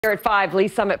Here at 5, Lee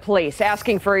Summit Police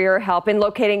asking for your help in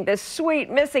locating this sweet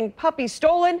missing puppy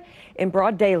stolen in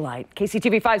broad daylight.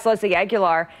 KCTV5's Leslie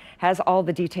Aguilar has all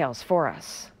the details for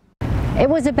us. It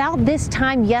was about this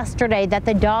time yesterday that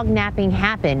the dog napping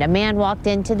happened. A man walked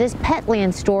into this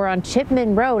Petland store on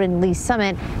Chipman Road in Lee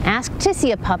Summit, asked to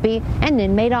see a puppy, and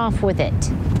then made off with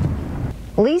it.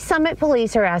 Lee Summit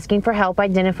police are asking for help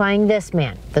identifying this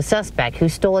man, the suspect who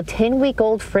stole a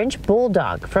 10-week-old French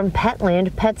bulldog from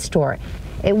Petland Pet Store.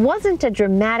 It wasn't a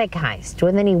dramatic heist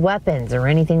with any weapons or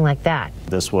anything like that.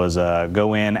 This was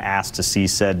go in, ask to see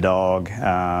said dog.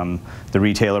 The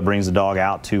retailer brings the dog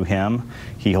out to him.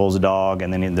 He holds the dog,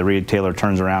 and then the retailer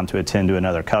turns around to attend to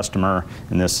another customer,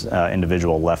 and this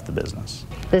individual left the business.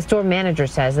 The store manager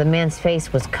says the man's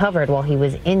face was covered while he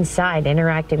was inside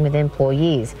interacting with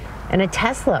employees. And a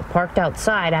Tesla parked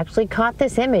outside actually caught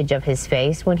this image of his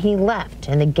face when he left,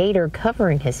 and the gator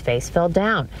covering his face fell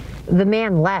down. The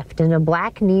man left in a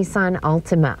black Nissan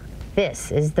Altima.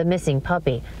 This is the missing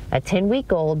puppy, a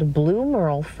 10-week-old blue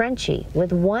Merle Frenchie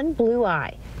with one blue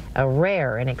eye, a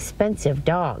rare and expensive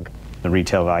dog. The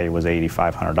retail value was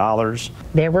 $8,500.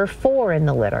 There were 4 in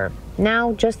the litter.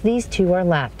 Now just these 2 are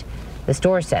left. The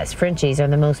store says Frenchies are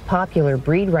the most popular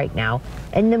breed right now,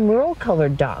 and the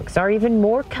Merle-colored dogs are even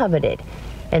more coveted.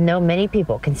 And though many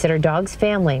people consider dogs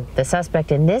family, the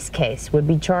suspect in this case would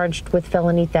be charged with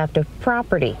felony theft of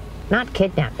property, not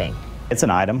kidnapping. It's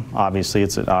an item. Obviously,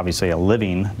 it's obviously a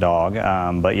living dog,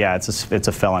 but yeah, it's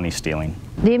a felony stealing.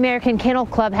 The American Kennel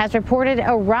Club has reported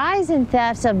a rise in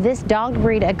thefts of this dog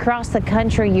breed across the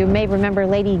country. You may remember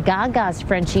Lady Gaga's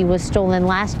Frenchie was stolen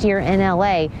last year in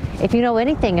LA. If you know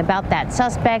anything about that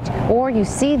suspect or you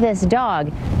see this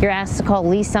dog, you're asked to call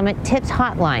Lee Summit Tips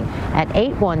Hotline at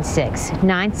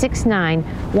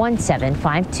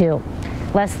 816-969-1752.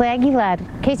 Leslie Aguilar,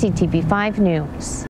 KCTV5 News.